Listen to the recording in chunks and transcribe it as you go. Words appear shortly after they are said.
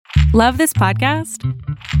Love this podcast?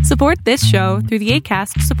 Support this show through the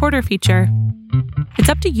Acast supporter feature. It's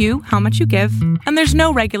up to you how much you give, and there's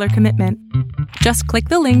no regular commitment. Just click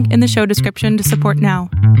the link in the show description to support now.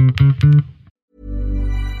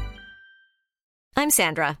 I'm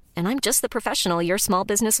Sandra, and I'm just the professional your small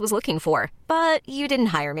business was looking for. But you didn't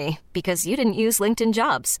hire me because you didn't use LinkedIn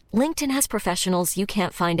Jobs. LinkedIn has professionals you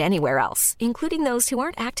can't find anywhere else, including those who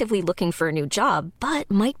aren't actively looking for a new job, but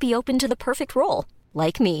might be open to the perfect role,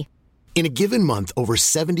 like me. In a given month, over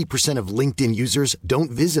 70% of LinkedIn users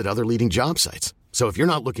don't visit other leading job sites. So if you're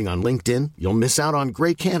not looking on LinkedIn, you'll miss out on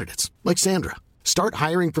great candidates like Sandra. Start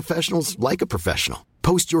hiring professionals like a professional.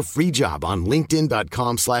 Post your free job on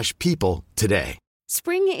linkedin.com/people today.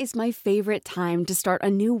 Spring is my favorite time to start a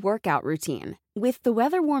new workout routine. With the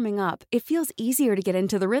weather warming up, it feels easier to get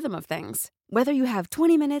into the rhythm of things. Whether you have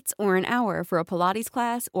 20 minutes or an hour for a Pilates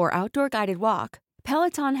class or outdoor guided walk,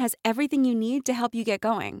 Peloton has everything you need to help you get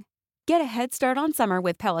going. Get a head start on summer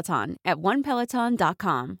with Peloton at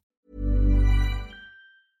onepeloton.com.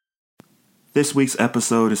 This week's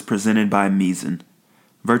episode is presented by Misen.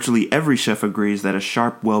 Virtually every chef agrees that a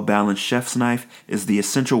sharp, well-balanced chef's knife is the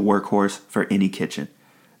essential workhorse for any kitchen.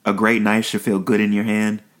 A great knife should feel good in your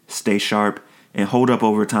hand, stay sharp, and hold up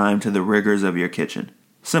over time to the rigors of your kitchen.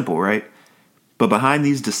 Simple, right? But behind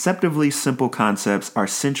these deceptively simple concepts are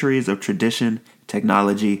centuries of tradition,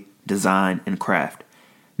 technology, design, and craft.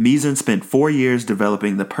 Misen spent 4 years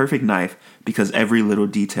developing the perfect knife because every little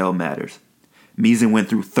detail matters. Misen went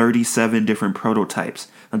through 37 different prototypes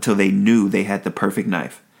until they knew they had the perfect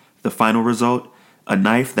knife. The final result? A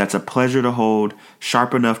knife that's a pleasure to hold,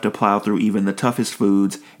 sharp enough to plow through even the toughest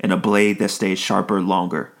foods, and a blade that stays sharper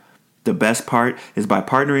longer. The best part is by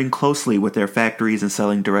partnering closely with their factories and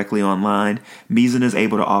selling directly online, Misen is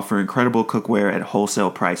able to offer incredible cookware at wholesale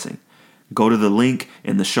pricing. Go to the link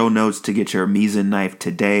in the show notes to get your Misen knife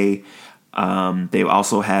today. They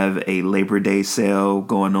also have a Labor Day sale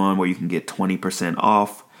going on where you can get 20%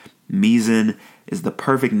 off. Misen is the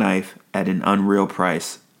perfect knife at an unreal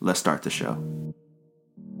price. Let's start the show.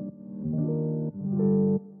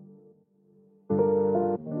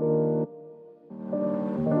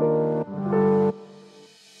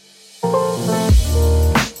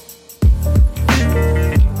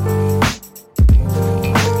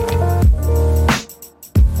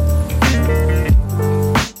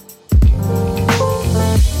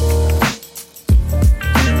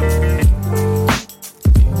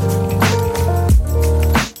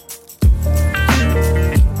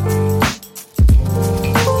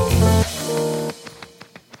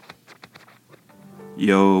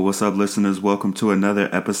 Yo, what's up, listeners? Welcome to another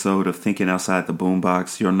episode of Thinking Outside the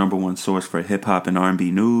Boombox, your number one source for hip-hop and R&B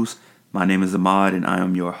news. My name is Ahmad, and I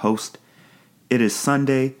am your host. It is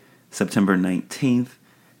Sunday, September 19th,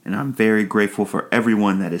 and I'm very grateful for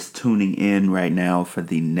everyone that is tuning in right now for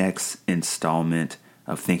the next installment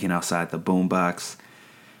of Thinking Outside the Boombox.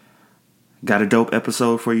 Got a dope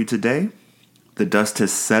episode for you today. The dust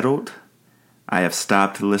has settled. I have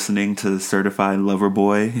stopped listening to Certified Lover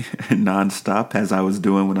Boy nonstop, as I was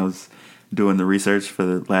doing when I was doing the research for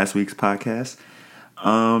the last week's podcast.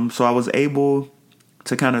 So I was able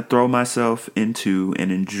to kind of throw myself into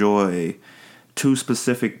and enjoy two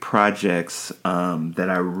specific projects that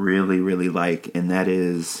I really, really like, and that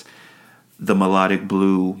is The Melodic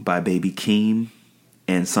Blue by Baby Keem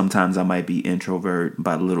and Sometimes I Might Be Introvert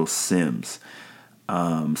by Little Simz.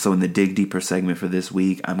 So in the Dig Deeper segment for this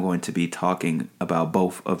week, I'm going to be talking about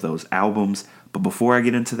both of those albums. But before I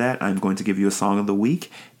get into that, I'm going to give you a song of the week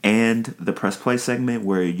and the Press Play segment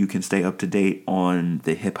where you can stay up to date on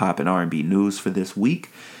the hip hop and R&B news for this week.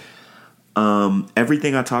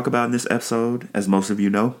 Everything I talk about in this episode, as most of you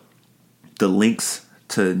know, the links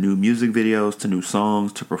to new music videos, to new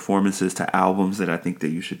songs, to performances, to albums that I think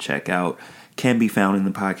that you should check out can be found in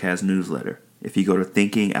the podcast newsletter. If you go to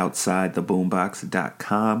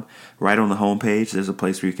thinkingoutsidetheboombox.com, right on the homepage, there's a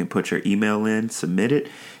place where you can put your email in, submit it,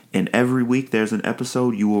 and every week there's an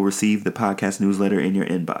episode, you will receive the podcast newsletter in your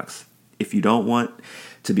inbox. If you don't want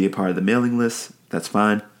to be a part of the mailing list, that's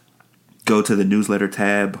fine. Go to the newsletter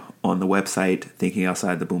tab on the website,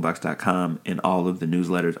 thinkingoutsidetheboombox.com, and all of the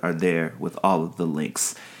newsletters are there with all of the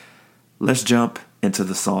links. Let's jump into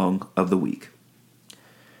the song of the week.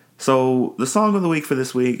 So the song of the week for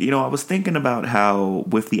this week, I was thinking about how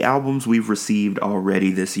with the albums we've received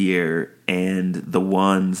already this year and the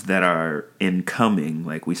ones that are incoming,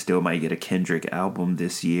 like we still might get a Kendrick album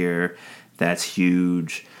this year. That's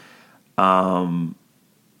huge.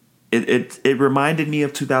 It reminded me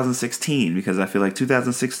of 2016 because I feel like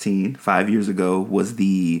 2016, 5 years ago, was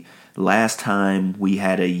the last time we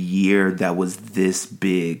had a year that was this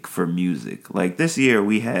big for music. Like this year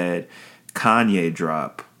we had Kanye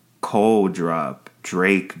drop, Cole drop,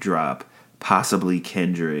 Drake drop, possibly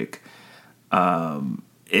Kendrick. A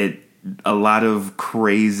lot of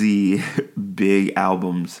crazy big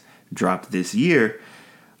albums dropped this year.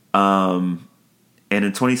 And in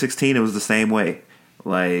 2016 it was the same way.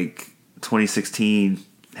 Like 2016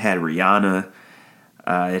 had Rihanna,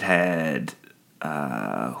 it had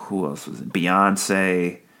who else was it?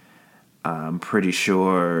 Beyonce. I'm pretty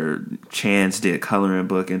sure Chance did Coloring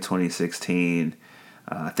Book in 2016.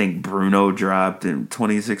 I think Bruno dropped in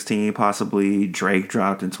 2016, possibly. Drake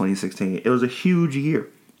dropped in 2016. It was a huge year.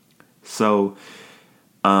 So,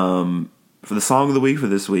 for the song of the week for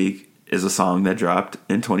this week is a song that dropped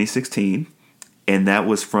in 2016. And that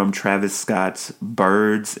was from Travis Scott's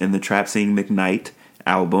Birds and the Trap Sing McKnight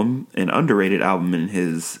album, an underrated album in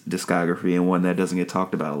his discography and one that doesn't get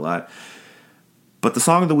talked about a lot. But the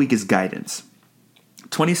song of the week is Guidance.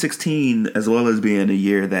 2016, as well as being a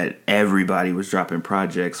year that everybody was dropping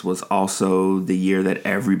projects, was also the year that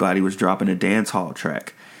everybody was dropping a dance hall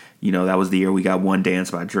track. You know, that was the year we got One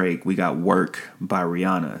Dance by Drake, we got Work by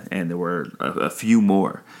Rihanna, and there were a few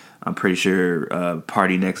more. I'm pretty sure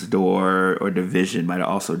Party Next Door or Division might have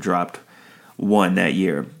also dropped one that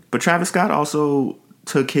year. But Travis Scott also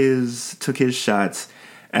took his shots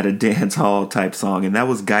at a dance hall type song, and that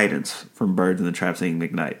was Guidance from Birds and the Trap Sing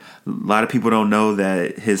McKnight. A lot of people don't know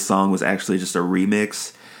that his song was actually just a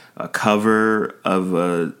remix, a cover of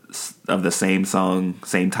the same song,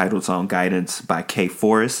 same titled song, Guidance by K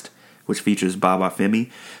Forest, which features Baba Femi.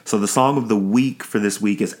 So the song of the week for this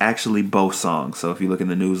week is actually both songs. So if you look in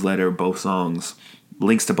the newsletter, both songs,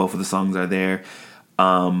 links to both of the songs are there.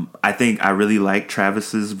 I think I really like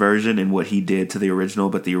Travis's version and what he did to the original,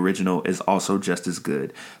 but the original is also just as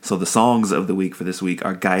good. So the songs of the week for this week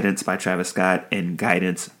are Guidance by Travis Scott and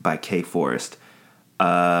Guidance by K Forest.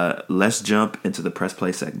 Let's jump into the Press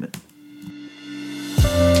Play segment.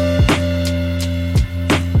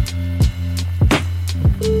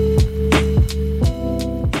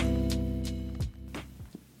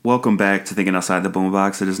 Welcome back to Thinking Outside the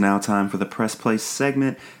Boombox. It is now time for the Press Play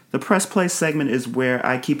segment. The Press Play segment is where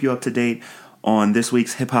I keep you up to date on this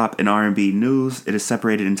week's hip-hop and R&B news. It is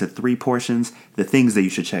separated into 3 portions: the things that you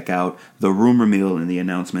should check out, the rumor mill and the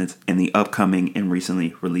announcements, and the upcoming and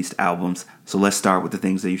recently released albums. So let's start with the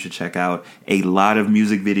things that you should check out. A lot of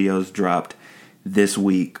music videos dropped this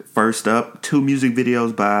week. First up, 2 music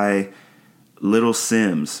videos by Little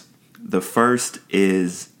Simz. The first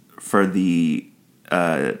is for the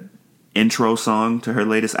intro song to her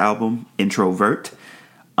latest album, Introvert.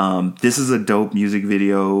 This is a dope music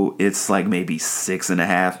video. It's like maybe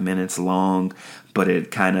 6.5 minutes long, but it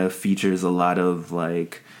kind of features a lot of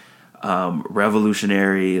like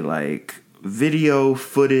revolutionary like video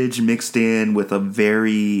footage mixed in with a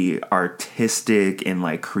very artistic and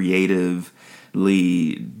like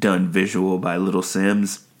creatively done visual by Little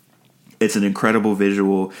Simz. It's an incredible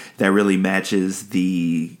visual that really matches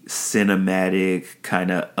the cinematic,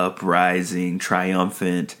 kind of uprising,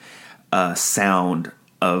 triumphant sound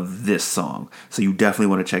of this song. So you definitely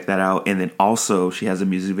want to check that out. And then also she has a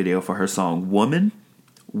music video for her song Woman,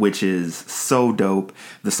 which is so dope.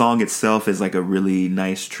 The song itself is like a really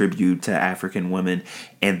nice tribute to African women.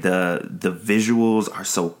 And the visuals are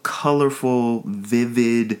so colorful,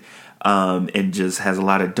 vivid, and just has a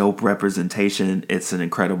lot of dope representation. It's an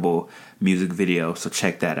incredible music video, so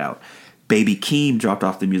check that out. Baby Keem dropped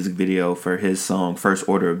off the music video for his song First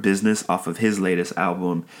Order of Business off of his latest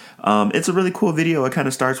album. It's a really cool video. It kind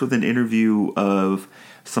of starts with an interview of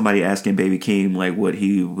somebody asking Baby Keem like what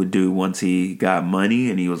he would do once he got money,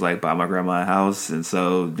 and he was like, buy my grandma a house. And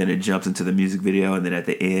so then it jumps into the music video, and then at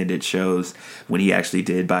the end it shows when he actually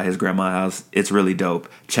did buy his grandma a house. It's really dope.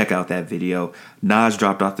 Check out that video. Nas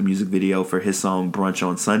dropped off the music video for his song Brunch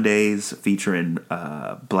on Sundays, featuring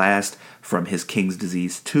Blast from his King's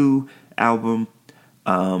Disease 2 album.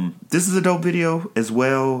 This is a dope video as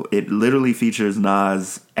well. It literally features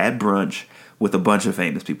Nas at brunch with a bunch of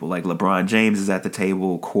famous people. Like LeBron James is at the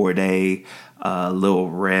table, Cordae, Lil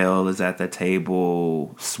Rel is at the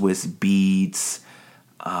table, Swiss Beats,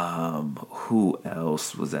 who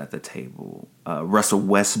else was at the table? Russell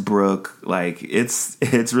Westbrook. Like it's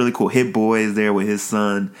really cool. Hit Boy is there with his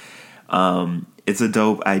son. It's a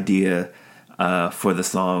dope idea for the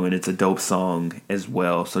song, and it's a dope song as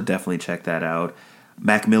well, so definitely check that out.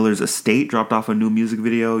 Mac Miller's Estate dropped off a new music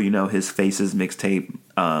video. You know, his Faces mixtape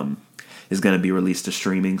is going to be released to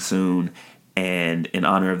streaming soon, And in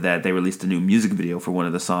honor of that, they released a new music video for one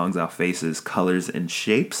of the songs, Our Faces, Colors and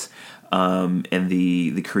Shapes. And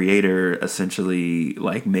the creator essentially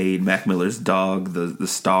like made Mac Miller's dog the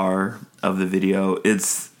star of the video.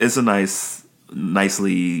 It's a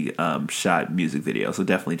nicely shot music video, so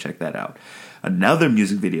definitely check that out. Another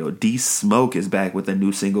music video, D Smoke is back with a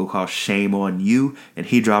new single called Shame on You, and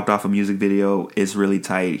he dropped off a music video. It's really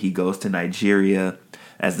tight. He goes to Nigeria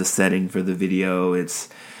as the setting for the video. It's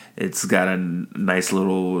got a nice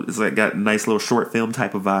little short film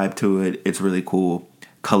type of vibe to it. It's really cool.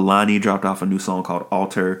 Kalani dropped off a new song called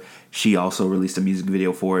Alter. She also released a music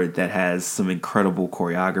video for it that has some incredible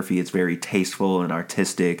choreography. It's very tasteful and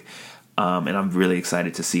artistic, and I'm really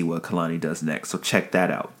excited to see what Kalani does next. So check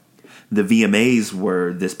that out. The VMAs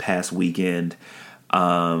were this past weekend,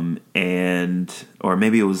 or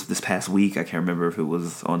maybe it was this past week. I can't remember if it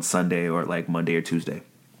was on Sunday or like Monday or Tuesday.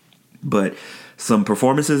 But some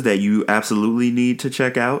performances that you absolutely need to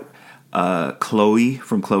check out. Chloe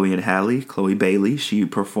from Chloe and Halle, Chloe Bailey, she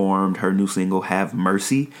performed her new single Have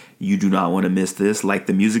Mercy. You do not want to miss this. Like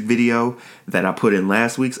the music video that I put in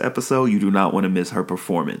last week's episode, you do not want to miss her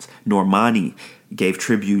performance. Normani gave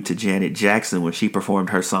tribute to Janet Jackson when she performed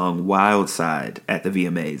her song Wild Side at the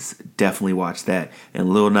VMAs. Definitely watch that. And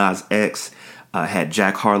Lil Nas X had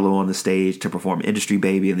Jack Harlow on the stage to perform Industry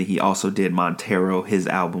Baby, and then he also did Montero. His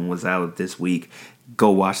album was out this week. Go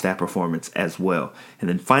watch that performance as well. And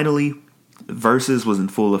then finally, Versus was in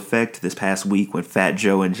full effect this past week when Fat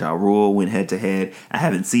Joe and Ja Rule went head to head. I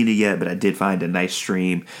haven't seen it yet, but I did find a nice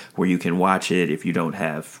stream where you can watch it if you don't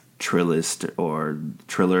have Trillist or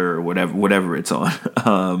Triller or whatever it's on,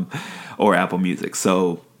 or Apple Music.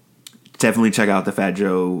 So definitely check out the Fat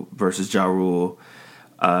Joe versus Ja Rule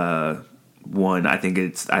one. I think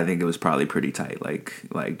it was probably pretty tight.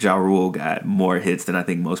 Like Ja Rule got more hits than I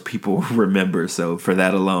think most people remember. So for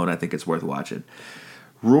that alone, I think it's worth watching.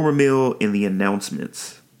 Rumor mill in the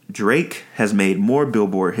announcements. Drake has made more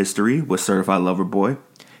Billboard history with Certified Lover Boy.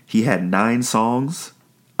 He had 9 songs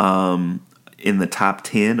in the top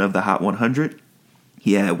 10 of the Hot 100.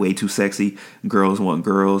 He had Way Too Sexy, Girls Want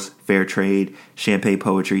Girls, Fair Trade, Champagne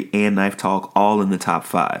Poetry, and Knife Talk all in the top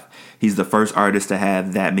 5. He's the first artist to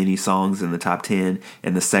have that many songs in the top 10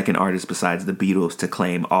 and the second artist besides the Beatles to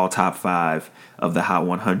claim all top 5 of the Hot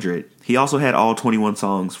 100. He also had all 21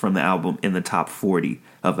 songs from the album in the top 40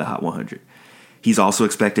 of the Hot 100. He's also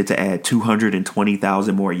expected to add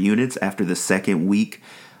 220,000 more units after the second week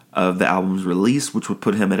of the album's release, which would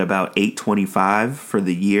put him at about 825 for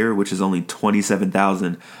the year, which is only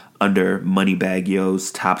 27,000 under Moneybagg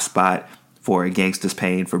Yo's top spot for A Gangsta's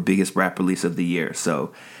Pain for biggest rap release of the year.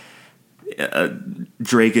 So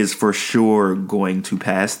Drake is for sure going to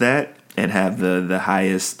pass that and have the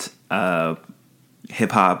highest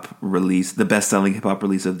hip-hop release, the best-selling hip-hop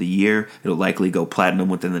release of the year. It'll likely go platinum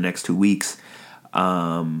within the next 2 weeks.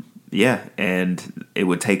 And it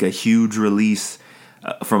would take a huge release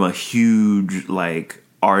from a huge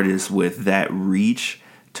artist with that reach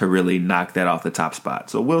to really knock that off the top spot.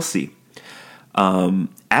 So we'll see.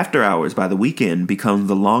 After Hours by The Weeknd becomes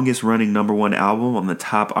the longest running #1 album on the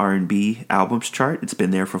top R&B albums chart. It's been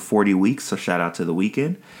there for 40 weeks, so shout out to The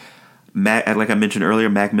Weeknd. Like I mentioned earlier,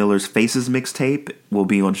 Mac Miller's Faces mixtape will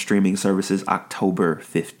be on streaming services October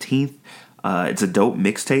 15th. It's a dope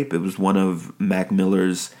mixtape. It was one of Mac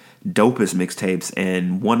Miller's dopest mixtapes,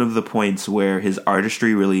 and one of the points where his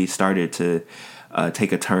artistry really started to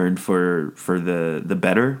take a turn for the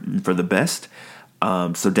better, for the best.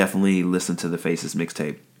 So definitely listen to the Faces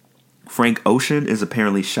mixtape. Frank Ocean is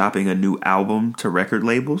apparently shopping a new album to record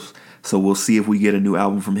labels, so we'll see if we get a new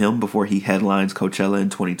album from him before he headlines Coachella in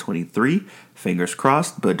 2023. Fingers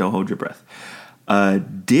crossed, but don't hold your breath.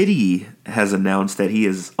 Diddy has announced that he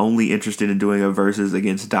is only interested in doing a versus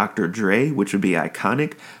against Dr. Dre, which would be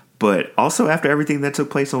iconic. But also after everything that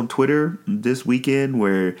took place on Twitter this weekend,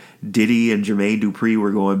 where Diddy and Jermaine Dupri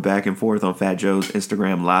were going back and forth on Fat Joe's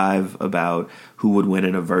Instagram Live about who would win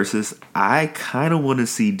in a versus, I kind of want to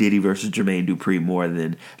see Diddy versus Jermaine Dupri more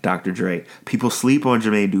than Dr. Dre. People sleep on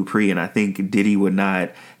Jermaine Dupri, and I think Diddy would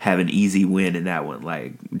not have an easy win in that one.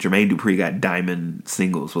 Like, Jermaine Dupri got diamond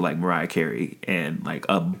singles with Mariah Carey and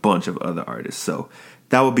a bunch of other artists. So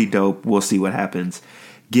that would be dope. We'll see what happens.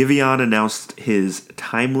 Giveon announced his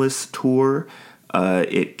Timeless tour.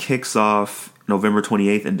 It kicks off November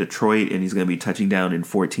 28th in Detroit, and he's going to be touching down in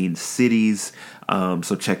 14 cities.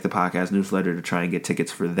 So check the podcast newsletter to try and get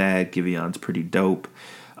tickets for that. Giveon's pretty dope.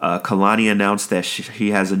 Kalani announced that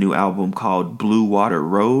she has a new album called Blue Water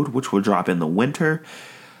Road, which will drop in the winter.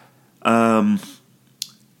 I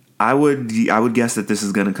would guess that this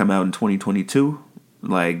is going to come out in 2022.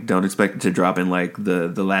 Like, don't expect it to drop in like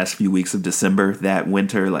the last few weeks of December that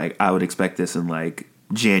winter. Like, I would expect this in like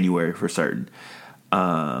January for certain.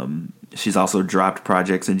 She's also dropped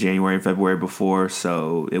projects in January and February before,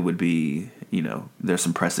 so it would be, there's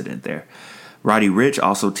some precedent there. Roddy Ricch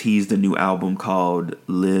also teased a new album called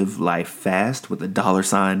Live Life Fast with a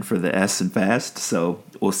 $sign for the S in fast. So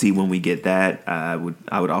we'll see when we get that. I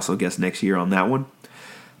would also guess next year on that one.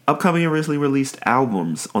 Upcoming and recently released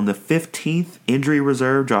albums. On the 15th, Injury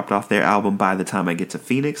Reserve dropped off their album By the Time I Get to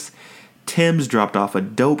Phoenix. Tim's dropped off a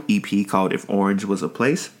dope EP called If Orange Was a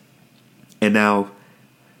Place. And now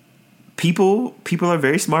people are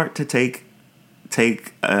very smart to take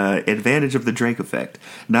advantage of the Drake effect.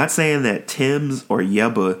 Not saying that Tim's or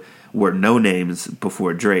Yebba were no names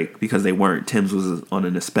before Drake, because they weren't. Tim's was on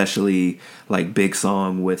an especially like big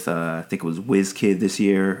song with I think it was WizKid this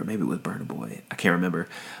year, or maybe it was Burna Boy. I can't remember.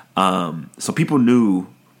 So people knew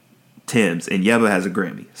Tim's, and Yebba has a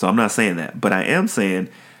Grammy. So I'm not saying that, but I am saying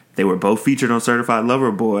they were both featured on Certified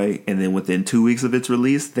Lover Boy, and then within 2 weeks of its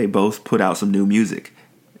release, they both put out some new music.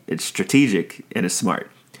 It's strategic and it's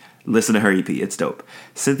smart. Listen to her EP. It's dope.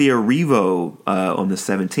 Cynthia Erivo on the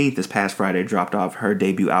 17th, this past Friday, dropped off her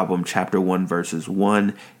debut album, Chapter 1 Verses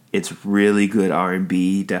 1. It's really good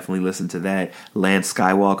R&B. Definitely listen to that. Lance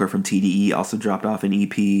Skywalker from TDE also dropped off an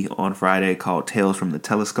EP on Friday called Tales from the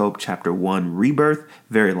Telescope, Chapter 1 Rebirth.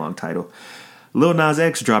 Very long title. Lil Nas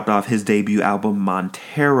X dropped off his debut album,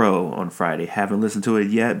 Montero, on Friday. Haven't listened to it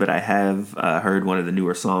yet, but I have heard one of the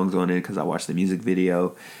newer songs on it because I watched the music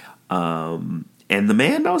video. And the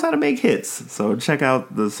man knows how to make hits, so check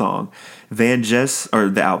out the song.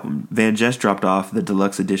 The album. Van Jess dropped off the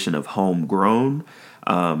deluxe edition of Homegrown.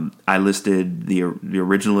 I listed the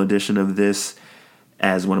original edition of this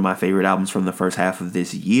as one of my favorite albums from the first half of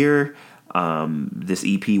this year. This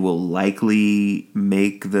EP will likely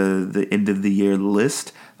make the end of the year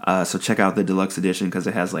list. So check out the deluxe edition because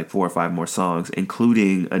it has like 4 or 5 more songs,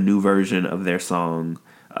 including a new version of their song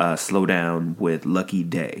Slow Down with Lucky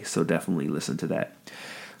Day. So definitely listen to that.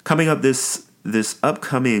 Coming up this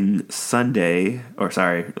upcoming Friday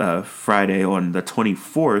on the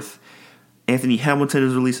 24th, Anthony Hamilton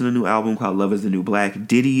is releasing a new album called Love Is the New Black.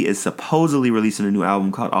 Diddy is supposedly releasing a new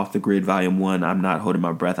album called Off the Grid Volume 1. I'm not holding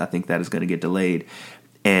my breath. I think that is going to get delayed.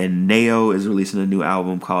 And Nao is releasing a new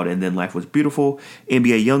album called And Then Life Was Beautiful.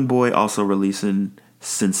 NBA Youngboy also releasing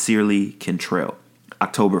Sincerely Kentrell.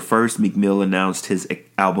 October 1st, Meek Mill announced his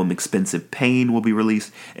album Expensive Pain will be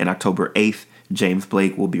released. And October 8th, James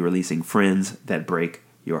Blake will be releasing Friends That Break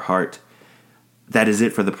Your Heart. That is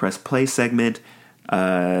it for the Press Play segment.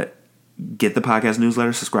 Get the podcast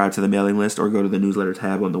newsletter, subscribe to the mailing list, or go to the newsletter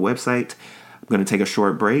tab on the website. I'm going to take a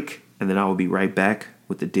short break, and then I will be right back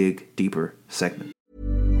with the Dig Deeper segment.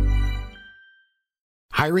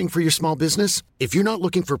 Hiring for your small business? If you're not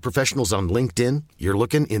looking for professionals on LinkedIn, you're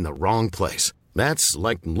looking in the wrong place. That's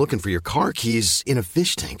like looking for your car keys in a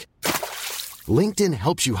fish tank. LinkedIn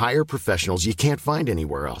helps you hire professionals you can't find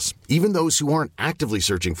anywhere else, even those who aren't actively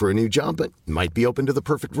searching for a new job but might be open to the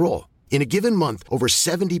perfect role. In a given month, over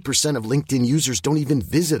 70% of LinkedIn users don't even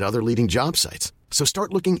visit other leading job sites. So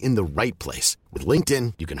start looking in the right place. With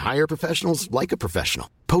LinkedIn, you can hire professionals like a professional.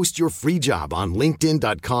 Post your free job on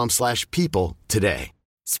linkedin.com/people today.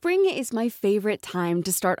 Spring is my favorite time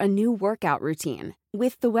to start a new workout routine.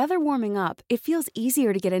 With the weather warming up, it feels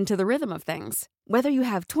easier to get into the rhythm of things. Whether you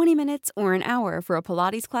have 20 minutes or an hour for a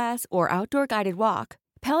Pilates class or outdoor guided walk,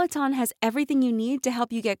 Peloton has everything you need to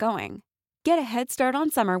help you get going. Get a head start on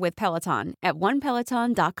summer with Peloton at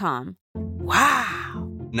onepeloton.com. Wow.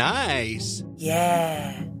 Nice.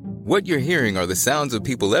 Yeah. What you're hearing are the sounds of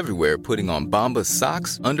people everywhere putting on Bombas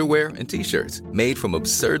socks, underwear, and T-shirts made from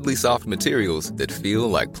absurdly soft materials that feel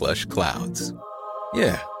like plush clouds.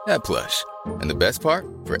 Yeah, that plush. And the best part?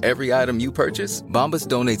 For every item you purchase, Bombas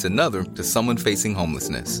donates another to someone facing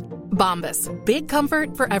homelessness. Bombas. Big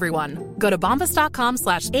comfort for everyone. Go to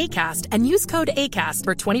bombas.com/ACAST and use code ACAST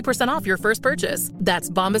for 20% off your first purchase. That's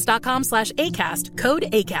bombas.com/ACAST. Code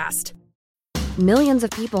ACAST. Millions of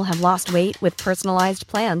people have lost weight with personalized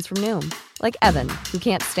plans from Noom. Like Evan, who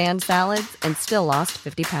can't stand salads and still lost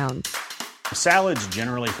 50 pounds. Salads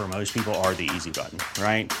generally for most people are the easy button,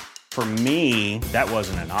 right? For me, that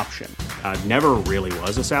wasn't an option. I never really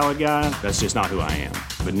was a salad guy. That's just not who I am.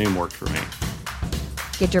 But Noom worked for me.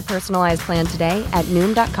 Get your personalized plan today at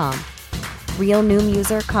Noom.com. Real Noom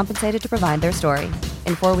user compensated to provide their story.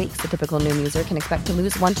 In 4 weeks, the typical Noom user can expect to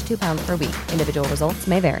lose 1 to 2 pounds per week. Individual results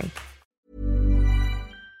may vary.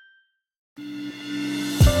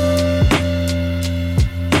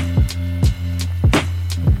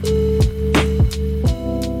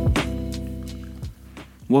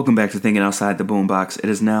 Welcome back to Thinking Outside the Boombox. It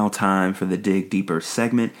is now time for the Dig Deeper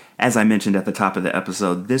segment. As I mentioned at the top of the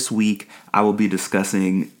episode, this week I will be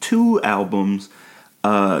discussing two albums.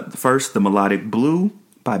 First, The Melodic Blue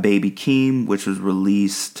by Baby Keem, which was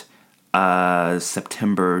released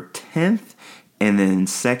September 10th. And then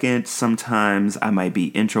second, Sometimes I Might Be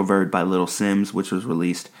Introvert by Little Sims, which was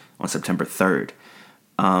released on September 3rd.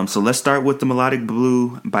 So let's start with The Melodic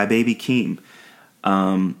Blue by Baby Keem.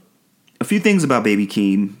 A few things about Baby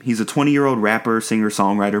Keem. He's a 20-year-old rapper, singer,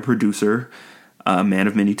 songwriter, producer, man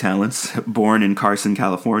of many talents, born in Carson,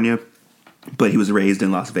 California, but he was raised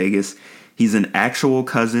in Las Vegas. He's an actual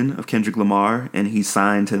cousin of Kendrick Lamar, and he's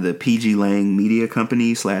signed to the PG Lang Media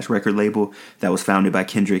Company / record label that was founded by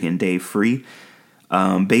Kendrick and Dave Free.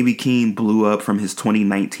 Baby Keem blew up from his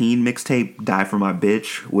 2019 mixtape, Die For My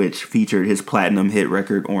Bitch, which featured his platinum hit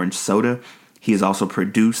record, Orange Soda. He has also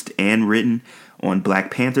produced and written on Black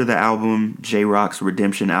Panther, the album, J-Rock's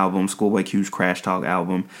Redemption album, Schoolboy Q's Crash Talk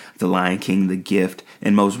album, The Lion King, The Gift,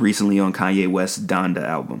 and most recently on Kanye West's Donda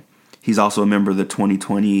album. He's also a member of the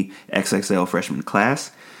 2020 XXL freshman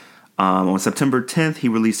class. On September 10th, he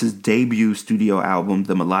released his debut studio album,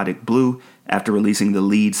 The Melodic Blue, after releasing the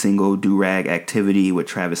lead single, Do-Rag Activity, with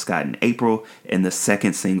Travis Scott in April, and the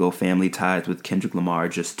second single, Family Ties, with Kendrick Lamar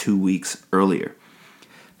just 2 weeks earlier.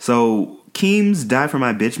 So Keem's Die For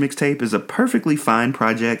My Bitch mixtape is a perfectly fine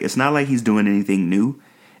project. It's not like he's doing anything new,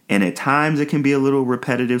 and at times it can be a little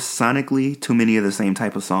repetitive sonically, too many of the same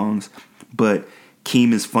type of songs, but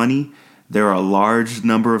Keem is funny. There are a large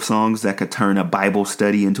number of songs that could turn a Bible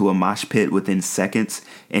study into a mosh pit within seconds,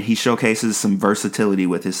 and he showcases some versatility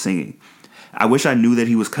with his singing. I wish I knew that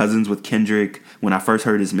he was cousins with Kendrick when I first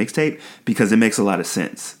heard his mixtape, because it makes a lot of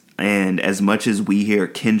sense. And as much as we hear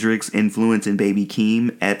Kendrick's influence in Baby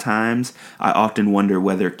Keem at times, I often wonder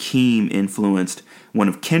whether Keem influenced one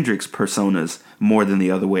of Kendrick's personas more than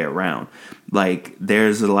the other way around. Like,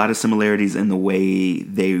 there's a lot of similarities in the way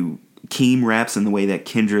Keem raps and the way that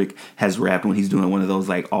Kendrick has rapped when he's doing one of those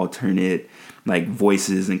like alternate like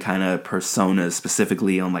voices and kind of personas,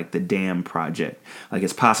 specifically on like the Damn project. Like,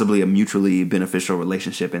 it's possibly a mutually beneficial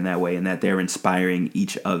relationship in that way, and that they're inspiring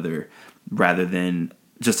each other rather than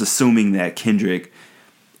just assuming that Kendrick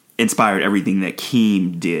inspired everything that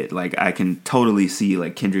Keem did. Like, I can totally see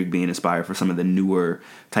like Kendrick being inspired for some of the newer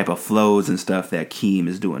type of flows and stuff that Keem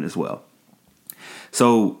is doing as well.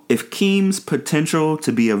 So if Keem's potential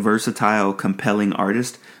to be a versatile, compelling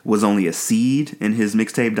artist was only a seed in his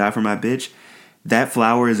mixtape Die For My Bitch, that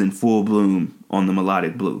flower is in full bloom on The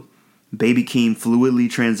Melodic Blue. Baby Keem fluidly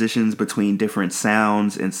transitions between different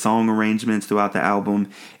sounds and song arrangements throughout the album,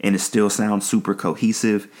 and it still sounds super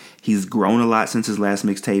cohesive. He's grown a lot since his last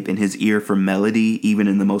mixtape, and his ear for melody, even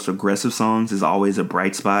in the most aggressive songs, is always a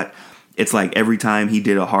bright spot. It's like every time he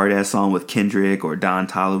did a hard-ass song with Kendrick or Don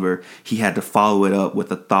Toliver, he had to follow it up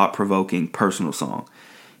with a thought-provoking personal song.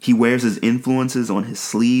 He wears his influences on his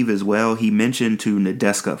sleeve as well. He mentioned to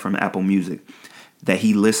Nadeska from Apple Music that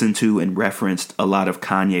he listened to and referenced a lot of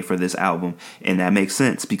Kanye for this album, and that makes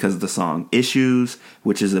sense because of the song Issues,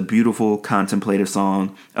 which is a beautiful contemplative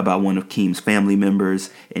song about one of Keem's family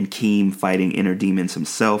members and Keem fighting inner demons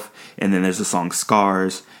himself. And then there's the song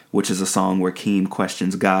Scars, which is a song where Keem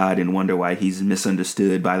questions God and wonder why he's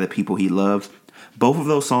misunderstood by the people he loves. Both of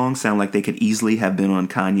those songs sound like they could easily have been on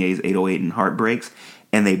Kanye's 808 and Heartbreaks,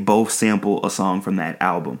 and they both sample a song from that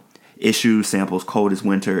album. Issues samples Cold as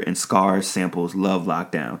Winter, and Scars samples Love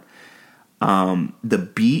Lockdown. The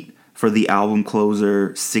beat for the album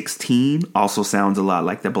closer 16 also sounds a lot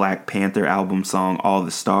like the Black Panther album song All the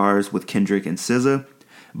Stars with Kendrick and SZA.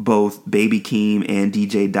 Both Baby Keem and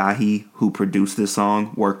DJ Dahi, who produced this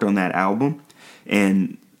song, worked on that album.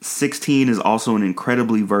 And 16 is also an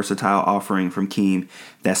incredibly versatile offering from Keem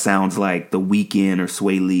that sounds like The Weeknd or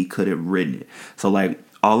Sway Lee could have written it. So like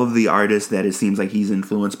all of the artists that it seems like he's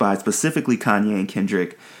influenced by, specifically Kanye and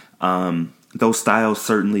Kendrick, those styles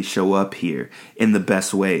certainly show up here in the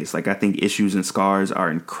best ways. Like, I think Issues and Scars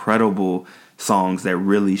are incredible songs that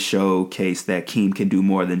really showcase that Keem can do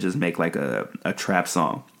more than just make like a trap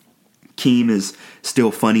song. Keem is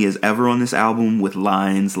still funny as ever on this album with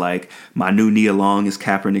lines like, "My new Nia Long is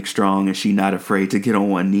Kaepernick strong and she not afraid to get on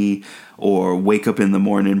one knee," or "Wake up in the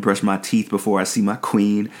morning, brush my teeth before I see my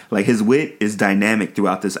queen." Like, his wit is dynamic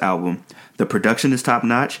throughout this album. The production is top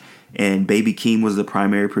notch, and Baby Keem was the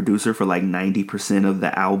primary producer for like 90% of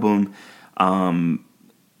the album.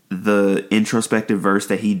 The introspective verse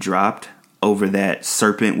that he dropped over that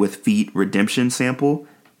Serpent with Feet Redemption sample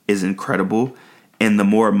is incredible. And the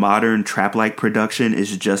more modern trap-like production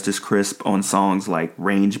is just as crisp on songs like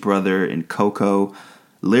Range Brother and Coco.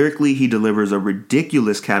 Lyrically, he delivers a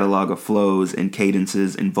ridiculous catalog of flows and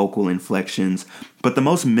cadences and vocal inflections, but the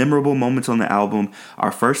most memorable moments on the album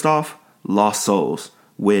are, first off, Lost Souls,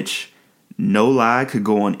 which, no lie, could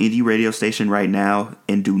go on any radio station right now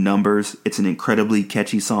and do numbers. It's an incredibly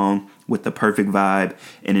catchy song with the perfect vibe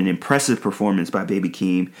and an impressive performance by Baby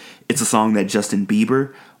Keem. It's a song that Justin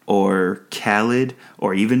Bieber or Khaled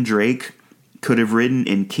or even Drake could have written,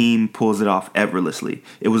 and Keem pulls it off effortlessly.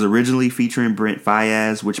 It was originally featuring Brent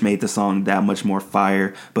Faiyaz, which made the song that much more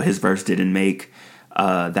fire, but his verse didn't make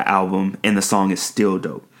the album, and the song is still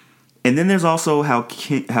dope. And then there's also how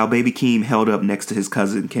Baby Keem held up next to his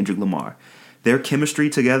cousin Kendrick Lamar. Their chemistry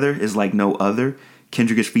together is like no other.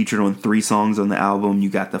 Kendrick is featured on 3 songs on the album. You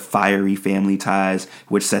got the fiery Family Ties,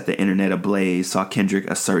 which set the internet ablaze, saw Kendrick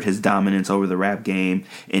assert his dominance over the rap game,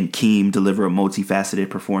 and Keem deliver a multifaceted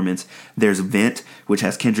performance. There's Vent, which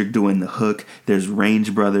has Kendrick doing the hook. There's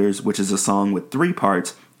Range Brothers, which is a song with 3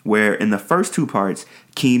 parts, where in the first 2 parts,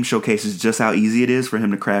 Keem showcases just how easy it is for him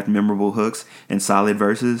to craft memorable hooks and solid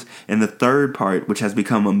verses. And the third part, which has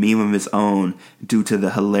become a meme of its own due to the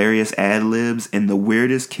hilarious ad-libs and the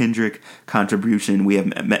weirdest Kendrick contribution we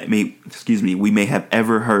may have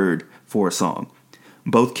ever heard for a song.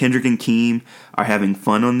 Both Kendrick and Keem are having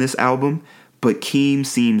fun on this album, but Keem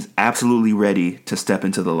seems absolutely ready to step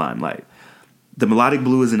into the limelight. The Melodic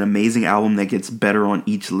Blue is an amazing album that gets better on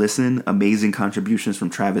each listen. Amazing contributions from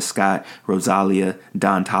Travis Scott, Rosalia,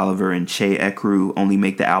 Don Toliver, and Che Ekru only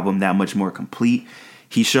make the album that much more complete.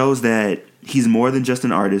 He shows that he's more than just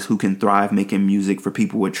an artist who can thrive making music for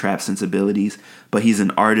people with trap sensibilities, but he's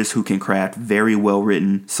an artist who can craft very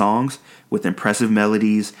well-written songs with impressive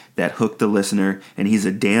melodies that hook the listener, and he's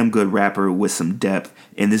a damn good rapper with some depth,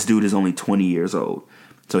 and this dude is only 20 years old.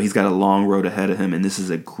 So he's got a long road ahead of him, and this is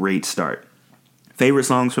a great start. Favorite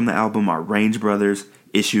songs from the album are Range Brothers,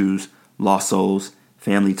 Issues, Lost Souls,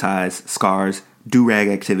 Family Ties, Scars, Do-Rag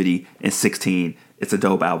Activity, and 16. It's a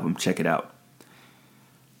dope album. Check it out.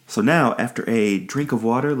 So now, after a drink of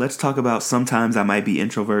water, let's talk about Sometimes I Might Be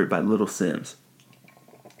Introvert by Little Simz.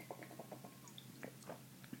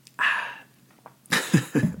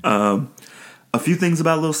 A few things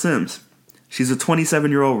about Little Simz. She's a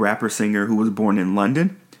 27-year-old rapper-singer who was born in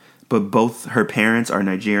London, but both her parents are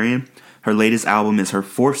Nigerian. Her latest album is her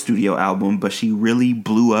 4th studio album, but she really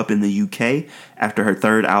blew up in the UK after her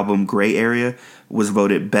 3rd album, Grey Area, was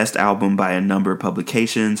voted best album by a number of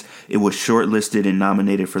publications. It was shortlisted and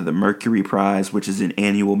nominated for the Mercury Prize, which is an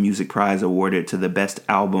annual music prize awarded to the best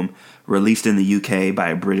album released in the UK by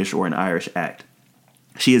a British or an Irish act.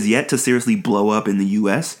 She has yet to seriously blow up in the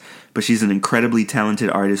US, but she's an incredibly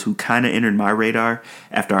talented artist who kind of entered my radar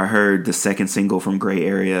after I heard the 2nd single from Grey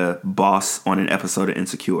Area, Boss, on an episode of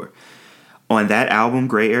Insecure. On that album,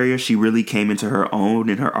 Grey Area, she really came into her own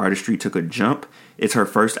and her artistry took a jump. It's her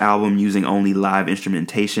first album using only live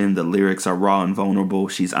instrumentation. The lyrics are raw and vulnerable.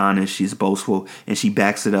 She's honest, she's boastful, and she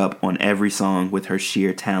backs it up on every song with her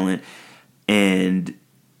sheer talent. And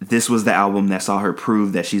this was the album that saw her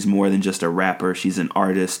prove that she's more than just a rapper. She's an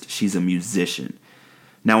artist. She's a musician.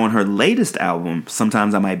 Now, on her latest album,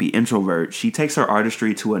 Sometimes I Might Be Introvert, she takes her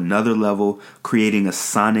artistry to another level, creating a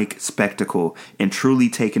sonic spectacle and truly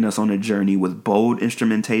taking us on a journey with bold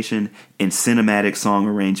instrumentation and cinematic song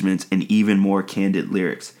arrangements and even more candid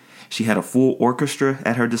lyrics. She had a full orchestra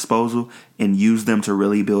at her disposal and used them to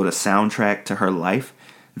really build a soundtrack to her life.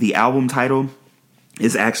 The album title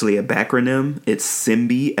is actually a backronym. It's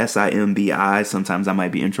Simbi, S-I-M-B-I, Sometimes I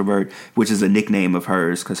Might Be Introvert, which is a nickname of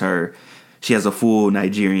hers because she has a full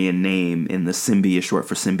Nigerian name, and the Simbi is short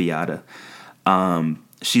for Symbiota.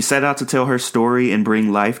 She set out to tell her story and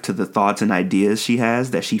bring life to the thoughts and ideas she has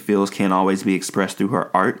that she feels can't always be expressed through her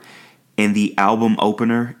art. And the album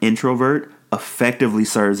opener, Introvert, effectively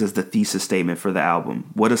serves as the thesis statement for the album.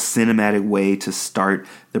 What a cinematic way to start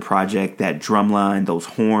the project, that drumline, those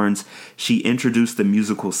horns. She introduced the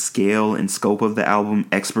musical scale and scope of the album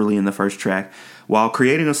expertly in the first track, while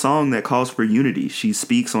creating a song that calls for unity. She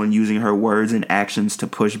speaks on using her words and actions to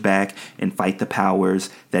push back and fight the powers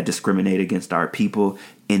that discriminate against our people.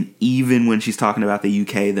 And even when she's talking about the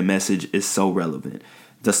UK, the message is so relevant.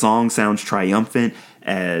 The song sounds triumphant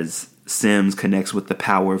as Simz connects with the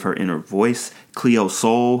power of her inner voice. Cleo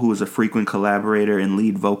Sol, who is a frequent collaborator and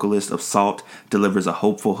lead vocalist of SAULT, delivers a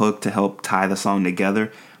hopeful hook to help tie the song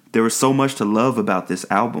together. There was so much to love about this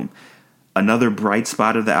album. Another bright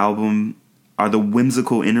spot of the album are the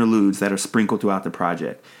whimsical interludes that are sprinkled throughout the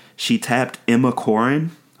project. She tapped Emma Corrin,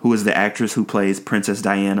 who is the actress who plays Princess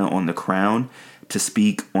Diana on The Crown, to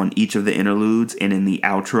speak on each of the interludes and in the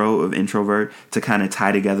outro of Introvert to kind of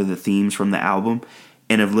tie together the themes from the album.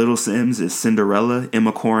 And if Little Simz is Cinderella,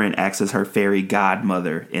 Emma Corrin acts as her fairy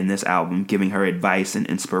godmother in this album, giving her advice and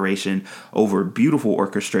inspiration over beautiful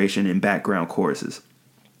orchestration and background choruses.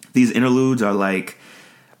 These interludes are like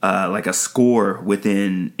a score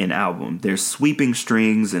within an album. There's sweeping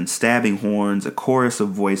strings and stabbing horns, a chorus of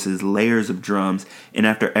voices, layers of drums, and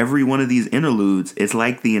after every one of these interludes, it's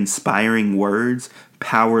like the inspiring words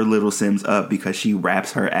power Little Simz up because she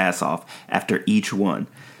raps her ass off after each one.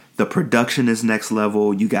 The production is next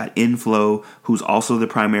level. You got Inflo, who's also the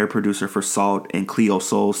primary producer for Salt and Cleo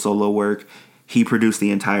Sol's solo work. He produced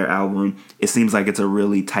the entire album. It seems like it's a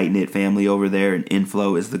really tight-knit family over there, and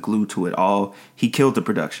Inflo is the glue to it all. He killed the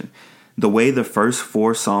production. The way the first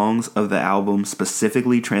 4 songs of the album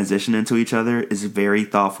specifically transition into each other is very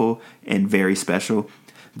thoughtful and very special.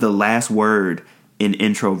 The last word in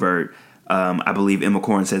Introvert, I believe Emma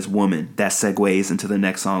Corrin says woman. That segues into the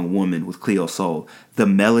next song, Woman, with Cleo Sol. The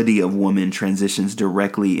melody of Woman transitions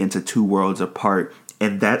directly into Two Worlds Apart,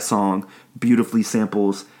 and that song beautifully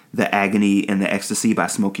samples The Agony and the Ecstasy by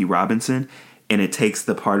Smokey Robinson, and it takes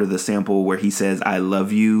the part of the sample where he says I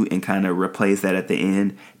love you and kind of replays that at the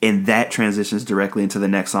end, and that transitions directly into the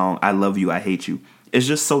next song, I Love You, I Hate You. It's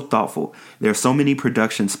just so thoughtful. There are so many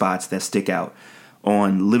production spots that stick out.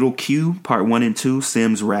 On Little Q, part 1 and 2,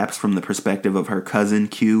 Simz raps from the perspective of her cousin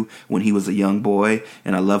Q when he was a young boy,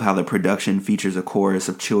 and I love how the production features a chorus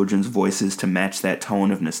of children's voices to match that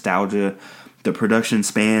tone of nostalgia. The production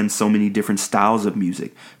spans so many different styles of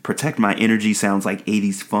music. Protect My Energy sounds like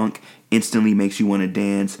 80s funk, instantly makes you want to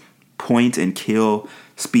dance. Point and Kill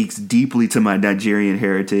speaks deeply to my Nigerian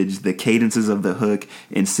heritage. The cadences of the hook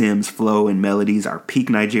and Simz' flow and melodies are peak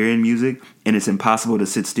Nigerian music, and it's impossible to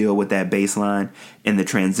sit still with that bass line. And the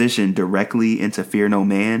transition directly into Fear No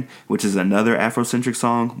Man, which is another Afrocentric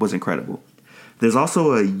song, was incredible. There's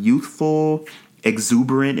also a youthful,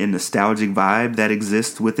 exuberant, and nostalgic vibe that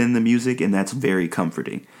exists within the music, and that's very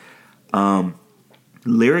comforting.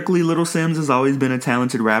 Lyrically, Little Simz has always been a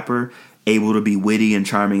talented rapper, able to be witty and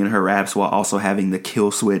charming in her raps while also having the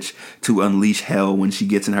kill switch to unleash hell when she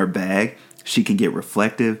gets in her bag. She can get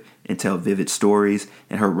reflective and tell vivid stories,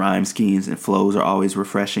 and her rhyme schemes and flows are always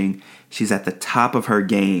refreshing. She's at the top of her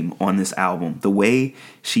game on this album. The way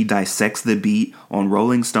she dissects the beat on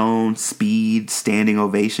Rolling Stone, Speed, Standing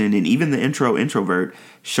Ovation, and even the intro Introvert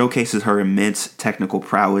showcases her immense technical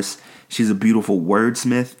prowess. She's a beautiful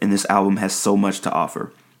wordsmith, and this album has so much to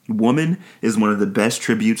offer. Woman is one of the best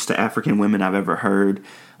tributes to African women I've ever heard.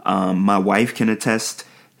 My wife can attest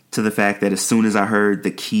to the fact that as soon as I heard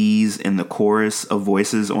the keys and the chorus of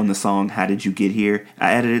voices on the song How Did You Get Here,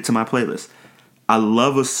 I added it to my playlist. I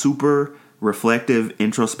love a super reflective,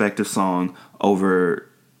 introspective song over,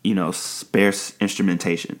 sparse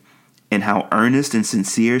instrumentation. And how earnest and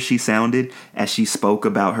sincere she sounded as she spoke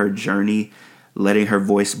about her journey, letting her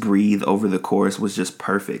voice breathe over the chorus was just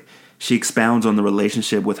perfect. She expounds on the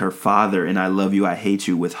relationship with her father in I Love You, I Hate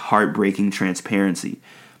You with heartbreaking transparency.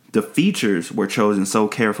 The features were chosen so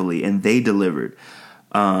carefully, and they delivered.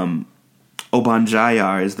 Obanjayar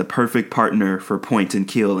is the perfect partner for Point and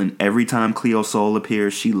Kill, and every time Cleo Sol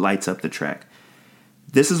appears, she lights up the track.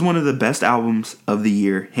 This is one of the best albums of the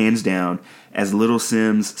year, hands down, as Little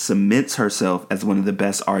Simz cements herself as one of the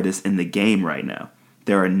best artists in the game right now.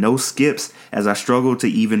 There are no skips as I struggle to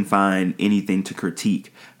even find anything to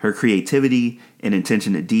critique. Her creativity and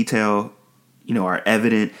attention to detail, are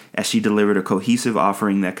evident as she delivered a cohesive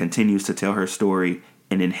offering that continues to tell her story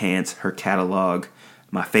and enhance her catalog.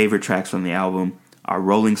 My favorite tracks from the album are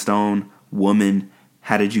Rolling Stone, Woman,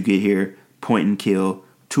 How Did You Get Here, Point and Kill,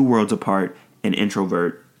 Two Worlds Apart, and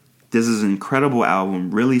Introvert. This is an incredible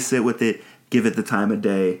album. Really sit with it. Give it the time of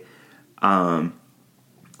day.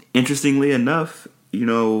 Interestingly enough,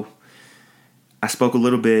 I spoke a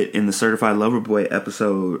little bit in the Certified Lover Boy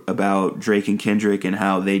episode about Drake and Kendrick and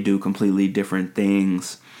how they do completely different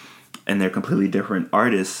things and they're completely different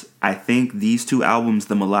artists. I think these two albums,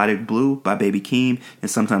 The Melodic Blue by Baby Keem and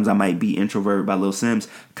Sometimes I Might Be Introvert by Lil Simz,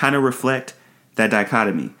 kind of reflect that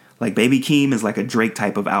dichotomy. Like Baby Keem is like a Drake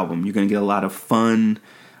type of album. You're going to get a lot of fun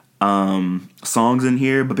songs in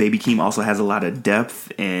here, but Baby Keem also has a lot of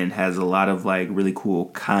depth and has a lot of like really cool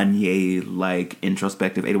Kanye like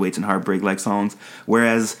introspective 808s and heartbreak like songs,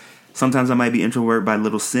 whereas Sometimes I Might Be Introvert by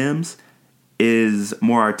Little Simz is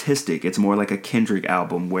more artistic. It's more like a Kendrick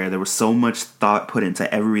album where there was so much thought put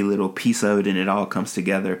into every little piece of it and it all comes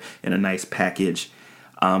together in a nice package.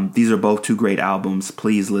 These are both two great albums.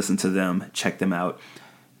 Please listen to them, check them out.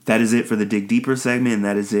 That is it for the Dig Deeper segment, and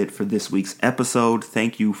that is it for this week's episode.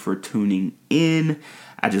 Thank you for tuning in.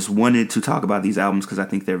 I just wanted to talk about these albums because I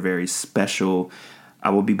think they're very special. I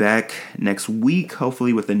will be back next week,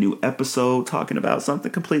 hopefully with a new episode talking about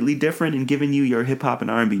something completely different and giving you your hip hop and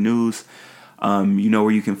R&B news. You know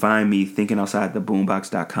where you can find me.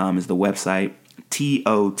 ThinkingOutsideTheBoombox.com is the website.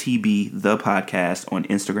 TOTB, the podcast, on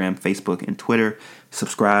Instagram, Facebook, and Twitter.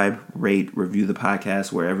 Subscribe, rate, review the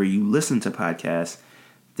podcast wherever you listen to podcasts.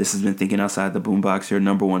 This has been Thinking Outside the Boombox, your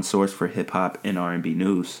number one source for hip hop and R&B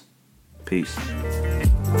news. Peace.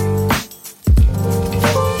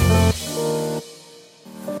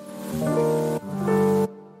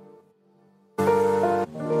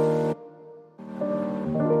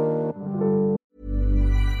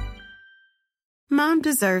 Mom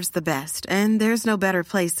deserves the best, and there's no better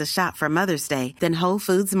place to shop for Mother's Day than Whole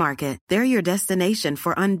Foods Market. They're your destination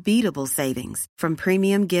for unbeatable savings, from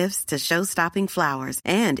premium gifts to show-stopping flowers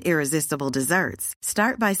and irresistible desserts.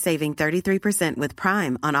 Start by saving 33% with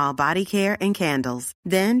Prime on all body care and candles.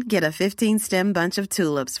 Then get a 15-stem bunch of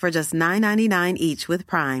tulips for just $9.99 each with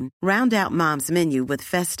Prime. Round out Mom's menu with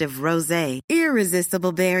festive rosé,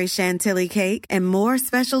 irresistible berry chantilly cake, and more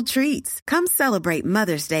special treats. Come celebrate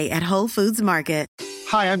Mother's Day at Whole Foods Market.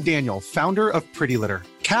 Hi, I'm Daniel, founder of Pretty Litter.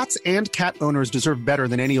 Cats and cat owners deserve better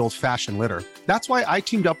than any old-fashioned litter. That's why I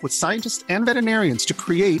teamed up with scientists and veterinarians to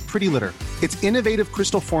create Pretty Litter. Its innovative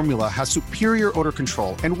crystal formula has superior odor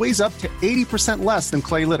control and weighs up to 80% less than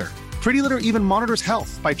clay litter. Pretty Litter even monitors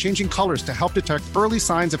health by changing colors to help detect early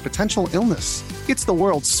signs of potential illness. It's the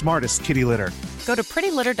world's smartest kitty litter. Go to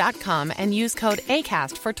prettylitter.com and use code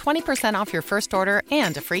ACAST for 20% off your first order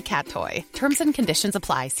and a free cat toy. Terms and conditions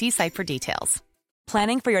apply. See site for details.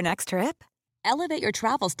 Planning for your next trip? Elevate your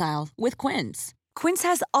travel style with Quince. Quince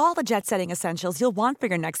has all the jet-setting essentials you'll want for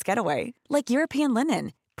your next getaway, like European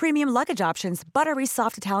linen, premium luggage options, buttery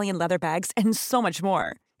soft Italian leather bags, and so much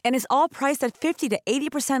more. And is all priced at 50 to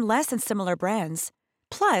 80% less than similar brands.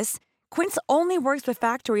 Plus, Quince only works with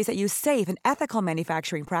factories that use safe and ethical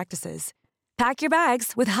manufacturing practices. Pack your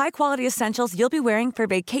bags with high-quality essentials you'll be wearing for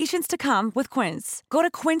vacations to come with Quince. Go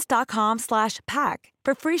to quince.com/pack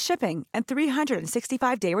for free shipping and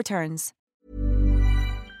 365-day returns.